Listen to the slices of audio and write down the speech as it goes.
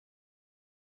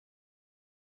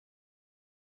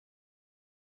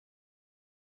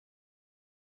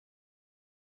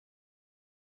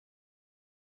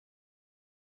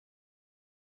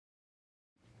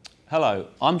Hello,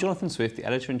 I'm Jonathan Swift, the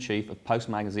Editor-in-Chief of Post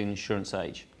Magazine Insurance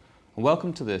Age, and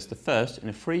welcome to this, the first in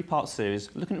a three-part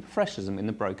series looking at professionalism in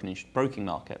the broking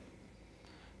market.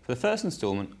 For the first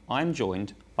instalment, I'm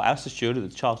joined by Alasdair Stewart of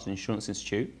the Chartered Insurance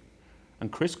Institute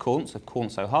and Chris Caunce of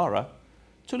Caunce O'Hara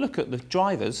to look at the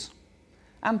drivers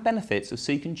and benefits of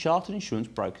seeking Chartered Insurance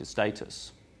Broker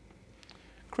status.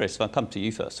 Chris, I'll come to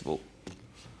you first of all.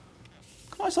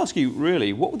 Can I just ask you,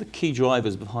 really, what were the key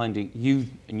drivers behind you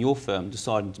and your firm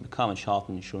deciding to become a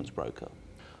chartered insurance broker?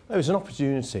 It was an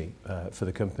opportunity for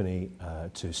the company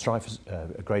to strive for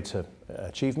a greater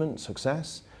achievement,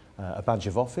 success, a badge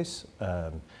of office,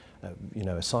 a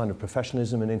sign of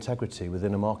professionalism and integrity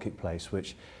within a marketplace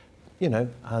which,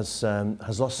 has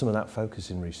lost some of that focus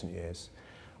in recent years.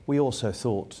 We also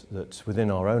thought that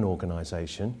within our own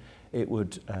organisation, it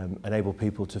would enable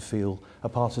people to feel a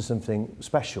part of something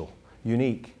special,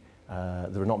 unique.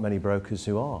 There are not many brokers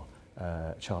who are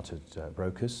chartered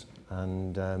brokers,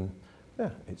 and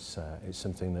it's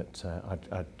something that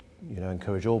I'd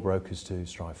encourage all brokers to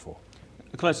strive for.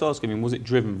 Can I just ask, was it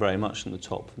driven very much from the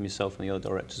top, from yourself and the other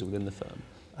directors within the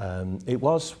firm? It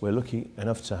was. We're lucky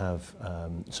enough to have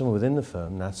someone within the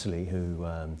firm, Natalie, who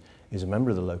is a member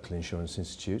of the local Insurance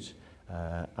Institute,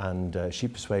 and she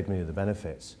persuaded me of the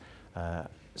benefits.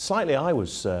 Slightly, I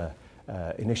was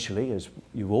initially, as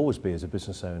you always be as a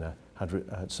business owner, had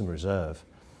some reserve.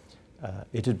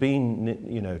 It had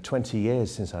been 20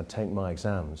 years since I'd taken my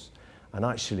exams, and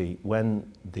actually when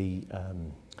the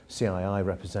CII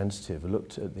representative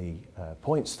looked at the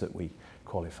points that we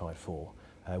qualified for,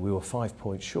 we were 5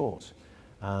 points short,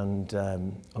 and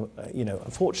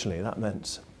unfortunately that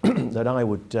meant that I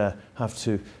would have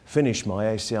to finish my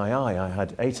ACII. I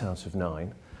had 8 out of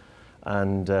 9,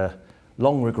 and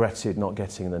long regretted not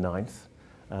getting the 9th,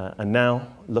 and now,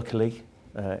 luckily,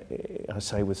 I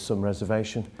say with some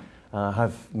reservation, I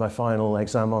have my final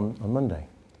exam on Monday.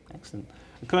 Excellent.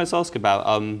 And can I just ask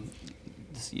about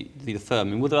the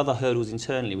firm? Were there other hurdles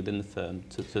internally within the firm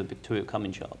to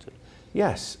becoming chartered?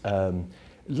 Yes.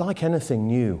 Like anything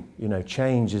new,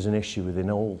 change is an issue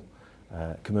within all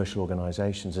commercial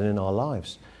organisations and in our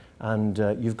lives. And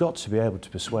you've got to be able to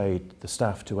persuade the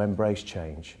staff to embrace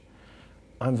change.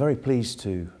 I'm very pleased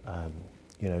to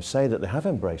say that they have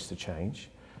embraced the change,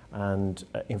 and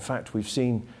in fact we've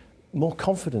seen more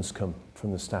confidence come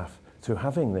from the staff through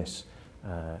having this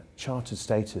chartered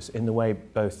status in the way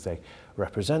both they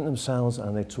represent themselves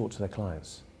and they talk to their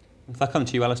clients. If I come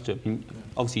to you, Alasdair,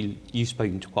 obviously you've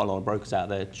spoken to quite a lot of brokers out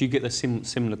there. Do you get the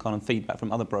similar kind of feedback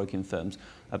from other broking firms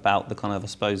about the kind of, I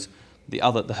suppose, the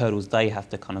hurdles they have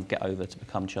to kind of get over to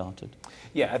become chartered?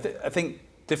 Yeah, I think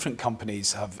different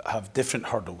companies have different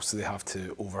hurdles they have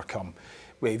to overcome.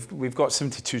 We've got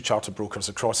 72 chartered brokers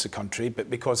across the country, but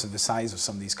because of the size of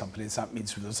some of these companies, that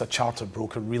means there's a chartered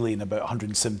broker really in about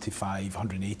 175,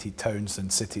 180 towns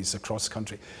and cities across the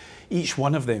country. Each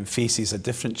one of them faces a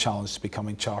different challenge to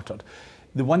becoming chartered.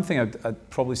 The one thing I'd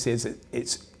probably say is that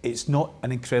it's not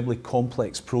an incredibly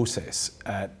complex process.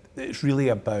 It's really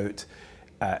about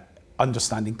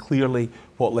understanding clearly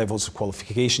what levels of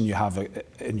qualification you have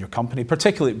in your company,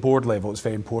 particularly at board level. It's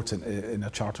very important in a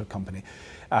chartered company.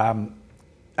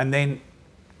 And then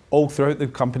all throughout the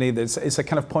company, it's a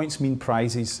kind of points mean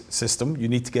prizes system. You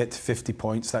need to get to 50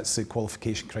 points, that's the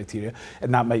qualification criteria,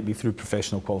 and that might be through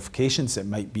professional qualifications, it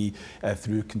might be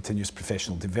through continuous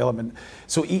professional development.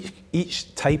 So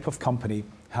each type of company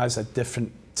has a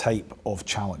different type of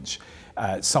challenge.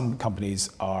 Some companies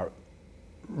are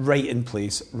right in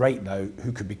place right now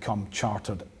who could become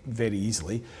chartered very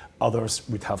easily. Others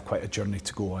would have quite a journey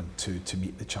to go on to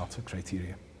meet the charter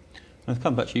criteria. I'll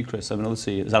come back to you, Chris.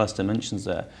 Obviously, as Alasdair mentions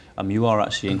there, you are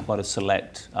actually in quite a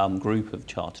select group of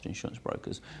chartered insurance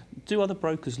brokers. Do other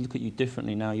brokers look at you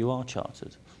differently now you are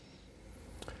chartered?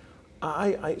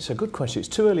 It's a good question. It's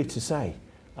too early to say.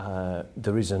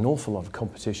 There is an awful lot of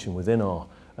competition within our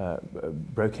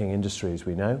broking industry, as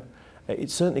we know. It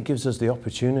certainly gives us the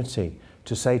opportunity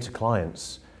to say to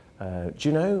clients, do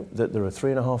you know that there are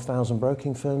 3,500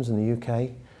 broking firms in the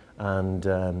UK?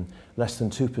 And less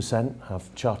than 2%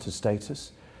 have chartered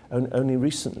status. Only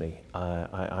recently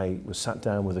I was sat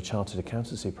down with a chartered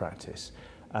accountancy practice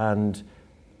and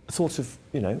thought of,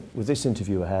 with this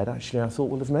interview ahead, actually I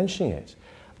thought of mentioning it.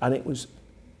 And it was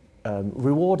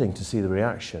rewarding to see the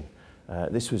reaction.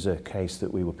 This was a case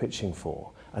that we were pitching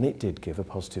for, and it did give a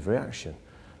positive reaction.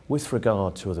 With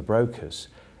regard to other brokers,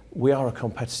 we are a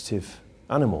competitive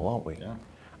animal, aren't we? Yeah.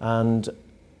 And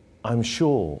I'm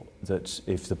sure that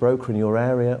if the broker in your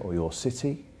area or your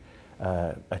city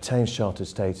attains chartered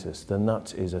status, then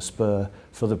that is a spur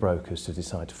for the brokers to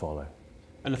decide to follow.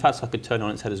 And if that's like a turn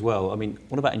on its head as well, I mean,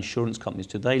 what about insurance companies?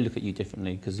 Do they look at you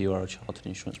differently because you are a chartered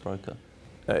insurance broker?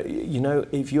 You know,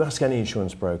 if you ask any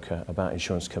insurance broker about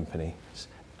insurance companies,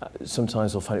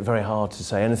 sometimes they'll find it very hard to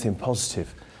say anything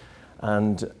positive.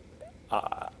 And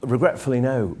regretfully,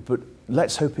 no, but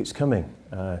let's hope it's coming.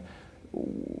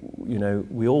 You know,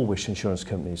 we all wish insurance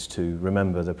companies to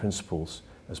remember their principles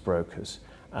as brokers,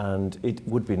 and it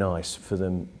would be nice for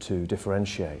them to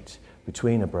differentiate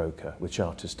between a broker with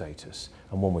charter status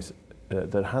and one with,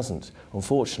 that hasn't.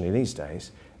 Unfortunately, these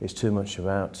days, it's too much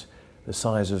about the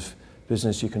size of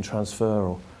business you can transfer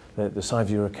or the size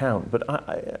of your account. But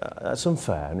that's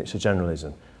unfair, and it's a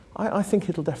generalism. I think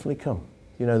it'll definitely come.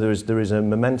 You know, there is a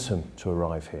momentum to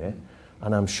arrive here,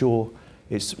 and I'm sure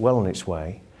it's well on its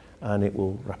way, and it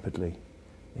will rapidly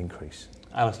increase.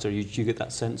 Alasdair, do you get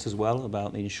that sense as well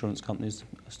about the insurance companies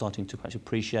starting to actually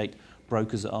appreciate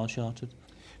brokers that are chartered?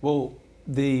 Well,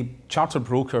 the Chartered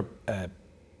Broker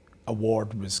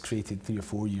Award was created 3 or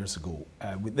 4 years ago.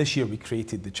 This year we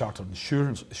created the Chartered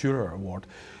Insurer Award,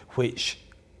 which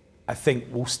I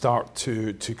think will start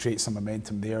to create some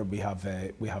momentum there. We have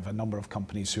a number of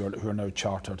companies who are now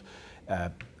chartered.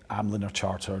 Amlin are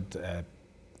chartered,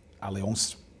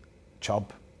 Allianz,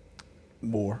 Chubb,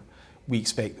 more. We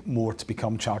expect more to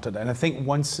become chartered, and I think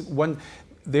once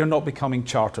they're not becoming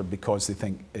chartered because they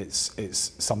think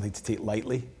it's something to take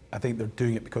lightly. I think they're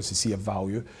doing it because they see a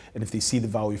value, and if they see the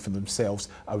value for themselves,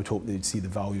 I would hope they'd see the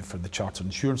value for the chartered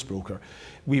insurance broker.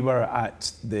 We were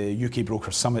at the UK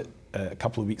Broker Summit a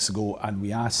couple of weeks ago, and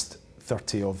we asked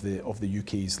 30 of the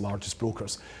UK's largest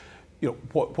brokers, you know,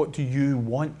 what do you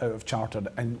want out of chartered?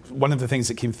 And one of the things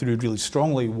that came through really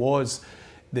strongly was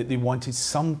that they wanted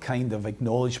some kind of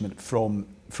acknowledgement from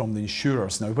the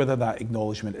insurers. Now, whether that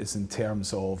acknowledgement is in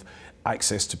terms of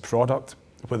access to product,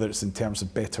 whether it's in terms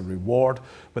of better reward,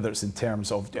 whether it's in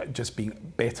terms of just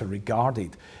being better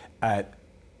regarded,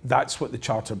 that's what the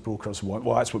chartered brokers want.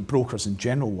 Well, that's what brokers in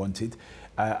general wanted,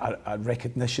 a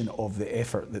recognition of the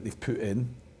effort that they've put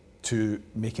in to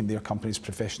making their companies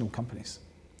professional companies.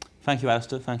 Thank you,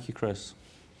 Alasdair. Thank you, Chris.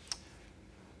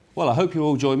 Well, I hope you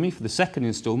all join me for the second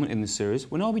instalment in this series,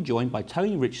 when I'll be joined by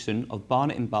Tony Richardson of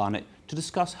Barnett & Barnett to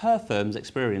discuss her firm's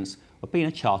experience of being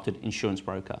a chartered insurance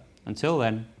broker. Until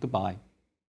then, goodbye.